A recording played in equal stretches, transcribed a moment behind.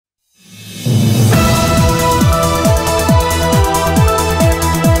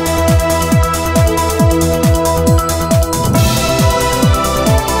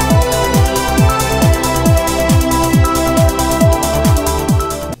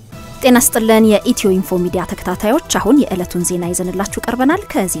ጤና ይስጥልን የኢትዮኢንፎ ሚዲያ ተከታታዮች አሁን የእለቱን ዜና ይዘንላችሁ ቀርበናል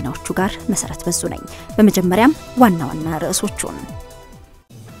ከዜናዎቹ ጋር መሰረት በዙ ነኝ በመጀመሪያም ዋናዋና ርዕሶቹን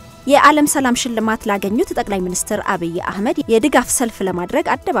የዓለም ሰላም ሽልማት ላገኙት ጠቅላይ ሚኒስትር አብይ አህመድ የድጋፍ ሰልፍ ለማድረግ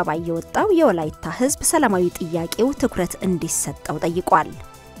አደባባይ የወጣው የወላይታ ህዝብ ሰላማዊ ጥያቄው ትኩረት እንዲሰጠው ጠይቋል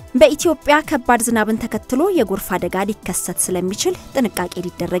በኢትዮጵያ ከባድ ዝናብን ተከትሎ የጎርፍ አደጋ ሊከሰት ስለሚችል ጥንቃቄ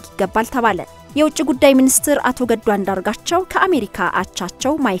ሊደረግ ይገባል ተባለ የውጭ ጉዳይ ሚኒስትር አቶ ገዱ አንዳርጋቸው ከአሜሪካ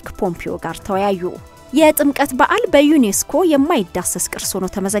አቻቸው ማይክ ፖምፒዮ ጋር ተወያዩ የጥምቀት በዓል በዩኔስኮ የማይዳሰስ ቅርስ ሆኖ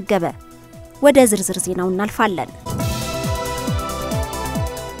ተመዘገበ ወደ ዝርዝር ዜናው እናልፋለን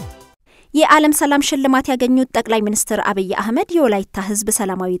የዓለም ሰላም ሽልማት ያገኙት ጠቅላይ ሚኒስትር አብይ አህመድ የወላይታ ህዝብ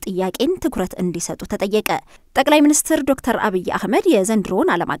ሰላማዊ ጥያቄን ትኩረት እንዲሰጡ ተጠየቀ ጠቅላይ ሚኒስትር ዶክተር አብይ አህመድ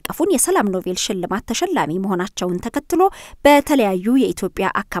የዘንድሮን ዓለም አቀፉን የሰላም ኖቤል ሽልማት ተሸላሚ መሆናቸውን ተከትሎ በተለያዩ የኢትዮጵያ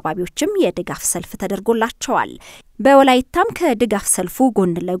አካባቢዎችም የድጋፍ ሰልፍ ተደርጎላቸዋል በወላይታም ከድጋፍ ሰልፉ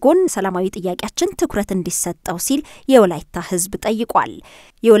ጎን ለጎን ሰላማዊ ጥያቄያችን ትኩረት እንዲሰጠው ሲል የወላይታ ህዝብ ጠይቋል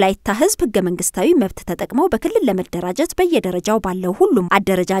የወላይታ ህዝብ ህገ መንግስታዊ መብት ተጠቅመው በክልል ለመደራጀት በየደረጃው ባለው ሁሉም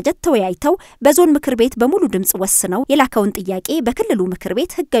አደረጃጀት ተወያይተው በዞን ምክር ቤት በሙሉ ድምጽ ወስነው የላከውን ጥያቄ በክልሉ ምክር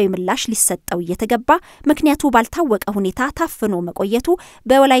ቤት ህጋዊ ምላሽ ሊሰጠው እየተገባ ምክንያቱ ባልታወቀ ሁኔታ ታፍኖ መቆየቱ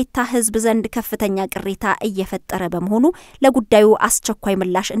በወላይታ ህዝብ ዘንድ ከፍተኛ ቅሬታ እየፈጠረ በመሆኑ ለጉዳዩ አስቸኳይ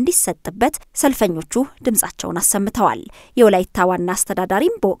ምላሽ እንዲሰጥበት ሰልፈኞቹ ድምጻቸውን አሰምተዋል የወላይታ ዋና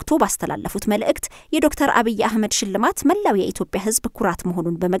አስተዳዳሪም በወቅቱ ባስተላለፉት መልእክት የዶክተር አብይ አህመድ ሽልማት መላው የኢትዮጵያ ህዝብ ኩራት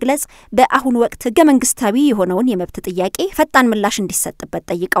መሆኑን በመግለጽ በአሁኑ ወቅት ህገ መንግስታዊ የሆነውን የመብት ጥያቄ ፈጣን ምላሽ እንዲሰጥበት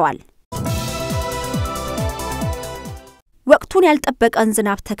ጠይቀዋል ወቅቱን ያልጠበቀን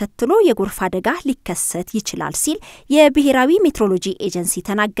ዝናብ ተከትሎ የጎርፍ አደጋ ሊከሰት ይችላል ሲል የብሔራዊ ሜትሮሎጂ ኤጀንሲ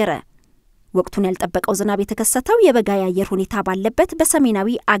ተናገረ ወቅቱን ያልጠበቀው ዝናብ የተከሰተው የበጋ የአየር ሁኔታ ባለበት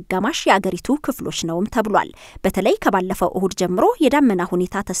በሰሜናዊ አጋማሽ የአገሪቱ ክፍሎች ነውም ተብሏል በተለይ ከባለፈው እሁድ ጀምሮ የዳመና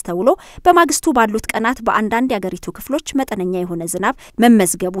ሁኔታ ተስተውሎ በማግስቱ ባሉት ቀናት በአንዳንድ የአገሪቱ ክፍሎች መጠነኛ የሆነ ዝናብ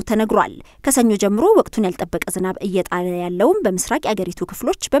መመዝገቡ ተነግሯል ከሰኞ ጀምሮ ወቅቱን ያልጠበቀ ዝናብ እየጣለ ያለው በምስራቅ የአገሪቱ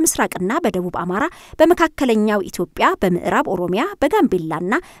ክፍሎች በምስራቅና በደቡብ አማራ በመካከለኛው ኢትዮጵያ በምዕራብ ኦሮሚያ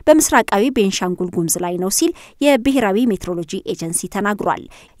በጋምቤላና በምስራቃዊ ቤንሻንጉል ጉሙዝ ላይ ነው ሲል የብሔራዊ ሜትሮሎጂ ኤጀንሲ ተናግሯል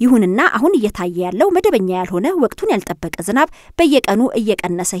ይሁንና አሁን እየታየ ያለው መደበኛ ያልሆነ ወቅቱን ያልጠበቀ ዝናብ በየቀኑ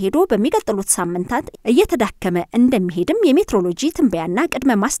እየቀነሰ ሄዶ በሚቀጥሉት ሳምንታት እየተዳከመ እንደሚሄድም የሜትሮሎጂ ትንበያና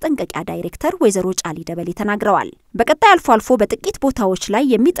ቅድመ ማስጠንቀቂያ ዳይሬክተር ወይዘሮ ጫሊ ደበሌ ተናግረዋል በቀጣይ አልፎ በጥቂት ቦታዎች ላይ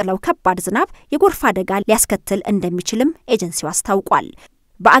የሚጥለው ከባድ ዝናብ የጎርፍ አደጋ ሊያስከትል እንደሚችልም ኤጀንሲው አስታውቋል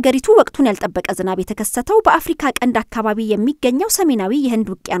በአገሪቱ ወቅቱን ያልጠበቀ ዝናብ የተከሰተው በአፍሪካ ቀንድ አካባቢ የሚገኘው ሰሜናዊ የህንድ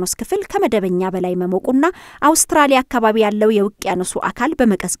ውቅያኖስ ክፍል ከመደበኛ በላይ መሞቁና አውስትራሊያ አካባቢ ያለው የውቅያኖሱ አካል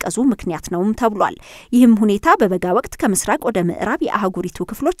በመቀዝቀዙ ምክንያት ነውም ተብሏል ይህም ሁኔታ በበጋ ወቅት ከምስራቅ ወደ ምዕራብ የአህጉሪቱ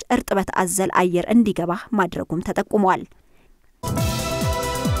ክፍሎች እርጥበት አዘል አየር እንዲገባ ማድረጉም ተጠቁሟል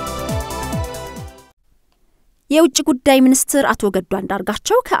የውጭ ጉዳይ ሚኒስትር አቶ ገዱ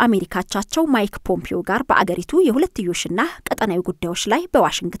አንዳርጋቸው ከአሜሪካ አቻቸው ማይክ ፖምፒዮ ጋር በአገሪቱ የሁለትዮሽና ቀጠናዊ ጉዳዮች ላይ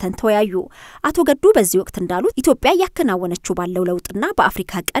በዋሽንግተን ተወያዩ አቶ ገዱ በዚህ ወቅት እንዳሉት ኢትዮጵያ ያከናወነችው ባለው ለውጥና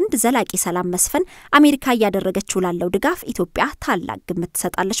በአፍሪካ ቀንድ ዘላቂ ሰላም መስፈን አሜሪካ ያደረገችው ላለው ድጋፍ ኢትዮጵያ ታላቅ ግምት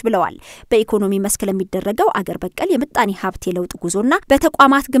ትሰጣለች ብለዋል በኢኮኖሚ መስክ ለሚደረገው አገር በቀል የምጣኔ ሀብት የለውጥ ጉዞና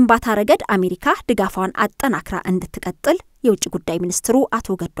በተቋማት ግንባታ ረገድ አሜሪካ ድጋፏን አጠናክራ እንድትቀጥል የውጭ ጉዳይ ሚኒስትሩ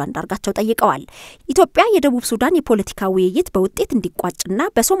አቶ ገዱ አንዳርጋቸው ጠይቀዋል ኢትዮጵያ የደቡብ ሱዳን የፖለቲካ ውይይት በውጤት እንዲቋጭና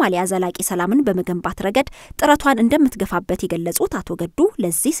በሶማሊያ ዘላቂ ሰላምን በመገንባት ረገድ ጥረቷን እንደምትገፋበት የገለጹት አቶ ገዱ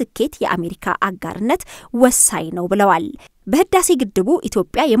ለዚህ ስኬት የአሜሪካ አጋርነት ወሳኝ ነው ብለዋል በህዳሴ ግድቡ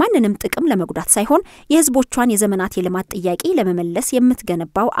ኢትዮጵያ የማንንም ጥቅም ለመጉዳት ሳይሆን የህዝቦቿን የዘመናት የልማት ጥያቄ ለመመለስ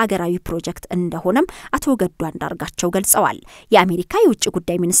የምትገነባው አገራዊ ፕሮጀክት እንደሆነም አቶ ገዱ አንዳርጋቸው ገልጸዋል የአሜሪካ የውጭ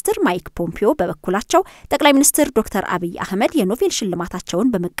ጉዳይ ሚኒስትር ማይክ ፖምፒዮ በበኩላቸው ጠቅላይ ሚኒስትር ዶክተር አብይ አህመድ የኖቤል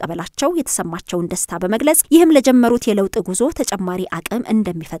ሽልማታቸውን በመቀበላቸው የተሰማቸውን ደስታ በመግለጽ ይህም ለጀመሩት የለውጥ ጉዞ ተጨማሪ አቅም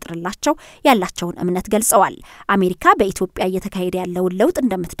እንደሚፈጥርላቸው ያላቸውን እምነት ገልጸዋል አሜሪካ በኢትዮጵያ እየተካሄደ ያለውን ለውጥ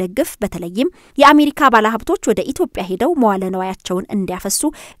እንደምትደግፍ በተለይም የአሜሪካ ባለሀብቶች ወደ ኢትዮጵያ ሄደው ለነዋያቸውን እንዲያፈሱ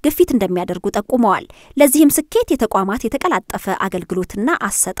ግፊት እንደሚያደርጉ ጠቁመዋል ለዚህም ስኬት የተቋማት የተቀላጠፈ አገልግሎትና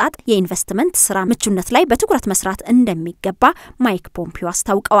አሰጣጥ የኢንቨስትመንት ስራ ምቹነት ላይ በትኩረት መስራት እንደሚገባ ማይክ ፖምፒዮ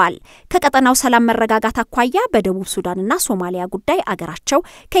አስታውቀዋል ከቀጠናው ሰላም መረጋጋት አኳያ በደቡብ ሱዳንና ሶማሊያ ጉዳይ አገራቸው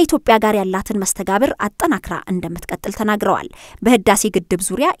ከኢትዮጵያ ጋር ያላትን መስተጋብር አጠናክራ እንደምትቀጥል ተናግረዋል በህዳሴ ግድብ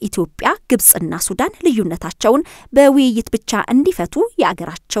ዙሪያ ኢትዮጵያ ግብጽና ሱዳን ልዩነታቸውን በውይይት ብቻ እንዲፈቱ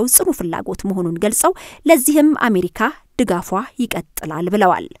የአገራቸው ጽኑ ፍላጎት መሆኑን ገልጸው ለዚህም አሜሪካ ድጋፏ ይቀጥላል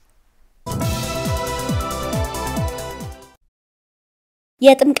ብለዋል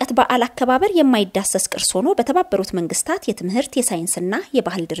የጥምቀት በዓል አከባበር የማይዳሰስ ቅርስ ሆኖ በተባበሩት መንግስታት የትምህርት የሳይንስና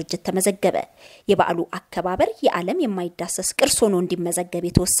የባህል ድርጅት ተመዘገበ። የበዓሉ አከባበር የዓለም የማይዳሰስ ቅርስ ሆኖ እንዲመዘገብ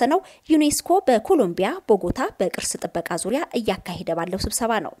የተወሰነው ዩኔስኮ በኮሎምቢያ ቦጎታ በቅርስ ጥበቃ ዙሪያ እያካሄደ ባለው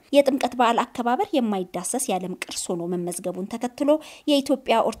ስብሰባ ነው። የጥምቀት በዓል አከባበር የማይዳሰስ የዓለም ቅርስ ሆኖ መመዝገቡን ተከትሎ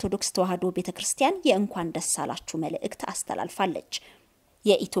የኢትዮጵያ ኦርቶዶክስ ተዋሕዶ ቤተክርስቲያን የእንኳን ደስ አላችሁ መልእክት አስተላልፋለች።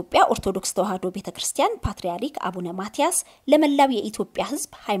 የኢትዮጵያ ኦርቶዶክስ ተዋሕዶ ቤተክርስቲያን ፓትርያርክ አቡነ ማቲያስ ለመላው የኢትዮጵያ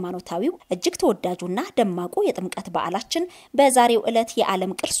ሕዝብ ሃይማኖታዊው እጅግ ተወዳጁና ደማቁ የጥምቀት በዓላችን በዛሬው ዕለት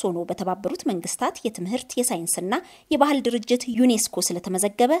የዓለም ቅርስ ሆኖ በተባበሩት መንግስታት የትምህርት የሳይንስና የባህል ድርጅት ዩኔስኮ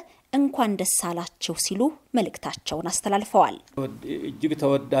ስለተመዘገበ እንኳን ደስ አላችሁ ሲሉ መልእክታቸውን አስተላልፈዋል። እጅግ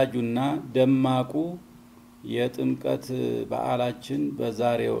ተወዳጁና ደማቁ የጥምቀት በዓላችን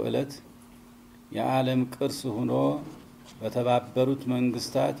በዛሬው ዕለት የዓለም ቅርስ ሆኖ በተባበሩት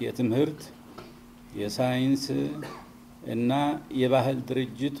መንግስታት የትምህርት የሳይንስ እና የባህል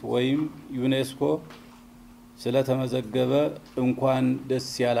ድርጅት ወይም ዩኔስኮ ስለተመዘገበ እንኳን ደስ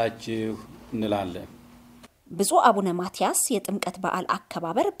ያላችሁ እንላለን። ብፁዕ አቡነ ማቲያስ የጥምቀት በዓል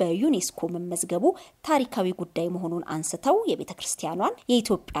አከባበር በዩኔስኮ መመዝገቡ ታሪካዊ ጉዳይ መሆኑን አንስተው የቤተክርስቲያኗን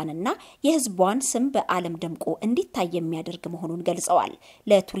የኢትዮጵያንና የሕዝቧን ስም በዓለም ደምቆ እንዲታይ የሚያደርግ መሆኑን ገልጸዋል።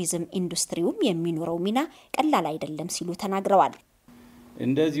 ለቱሪዝም ኢንዱስትሪውም የሚኖረው ሚና ቀላል አይደለም ሲሉ ተናግረዋል።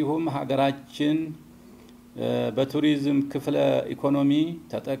 እንደዚሁም ሀገራችን በቱሪዝም ክፍለ ኢኮኖሚ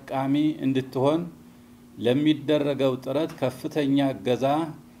ተጠቃሚ እንድትሆን ለሚደረገው ጥረት ከፍተኛ እገዛ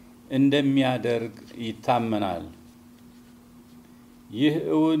እንደሚያደርግ ይታመናል። ይህ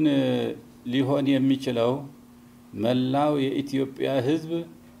እውን ሊሆን የሚችለው መላው የኢትዮጵያ ሕዝብ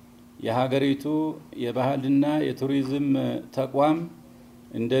የሀገሪቱ የባህልና የቱሪዝም ተቋም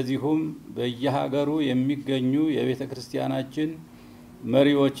እንደዚሁም በየሀገሩ የሚገኙ የቤተክርስቲያናችን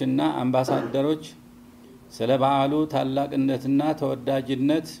መሪዎችና አምባሳደሮች ስለ በዓሉ ታላቅነትና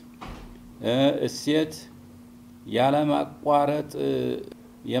ተወዳጅነት እሴት ያለማቋረጥ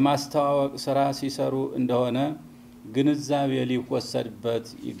የማስተዋወቅ ስራ ሲሰሩ እንደሆነ ግንዛቤ ሊወሰድበት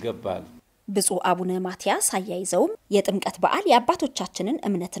ይገባል። ብፁዕ አቡነ ማቲያስ አያይዘውም የጥምቀት በዓል የአባቶቻችንን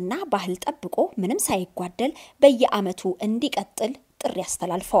እምነትና ባህል ጠብቆ ምንም ሳይጓደል በየዓመቱ እንዲቀጥል ጥሪ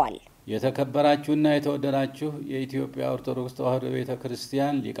አስተላልፈዋል። የተከበራችሁና የተወደዳችሁ የኢትዮጵያ ኦርቶዶክስ ተዋሕዶ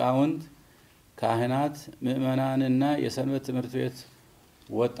ቤተክርስቲያን ሊቃውንት፣ ካህናት፣ ምእመናንና የሰንበት ትምህርት ቤት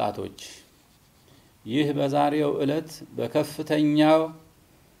ወጣቶች ይህ በዛሬው ዕለት በከፍተኛው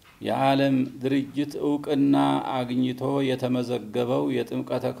የዓለም ድርጅት ዕውቅና አግኝቶ የተመዘገበው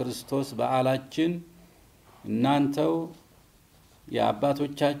የጥምቀተ ክርስቶስ በዓላችን እናንተው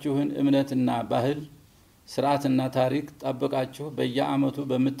የአባቶቻችሁን እምነትና ባህል ስርዓትና ታሪክ ጠብቃችሁ በየዓመቱ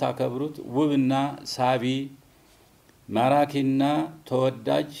በመታከብሩት ውብና ሳቢ ማራኪና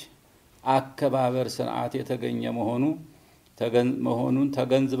ተወዳጅ አከባበር ስርዓት የተገኘ መሆኑን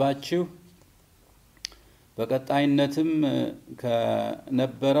ተገንዝባችሁ በቀጣይነትም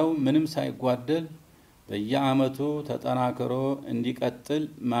ከነበረው ምንም ሳይጓደል በየዓመቱ ተጠናክሮ እንዲቀጥል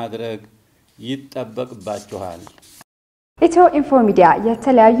ማድረግ ይጠበቅባችኋል። ኢትዮኢንፎ ሚዲያ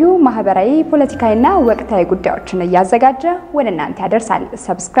የተለያዩ ማህበራዊ፣ ፖለቲካዊና ወቅታዊ ጉዳዮችን እያዘጋጀ ወደ እናንተ ያደርሳል።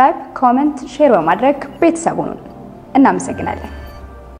 ሰብስክራይብ፣ ኮሜንት፣ ሼር በማድረግ ቤተሰቡን እናመሰግናለን።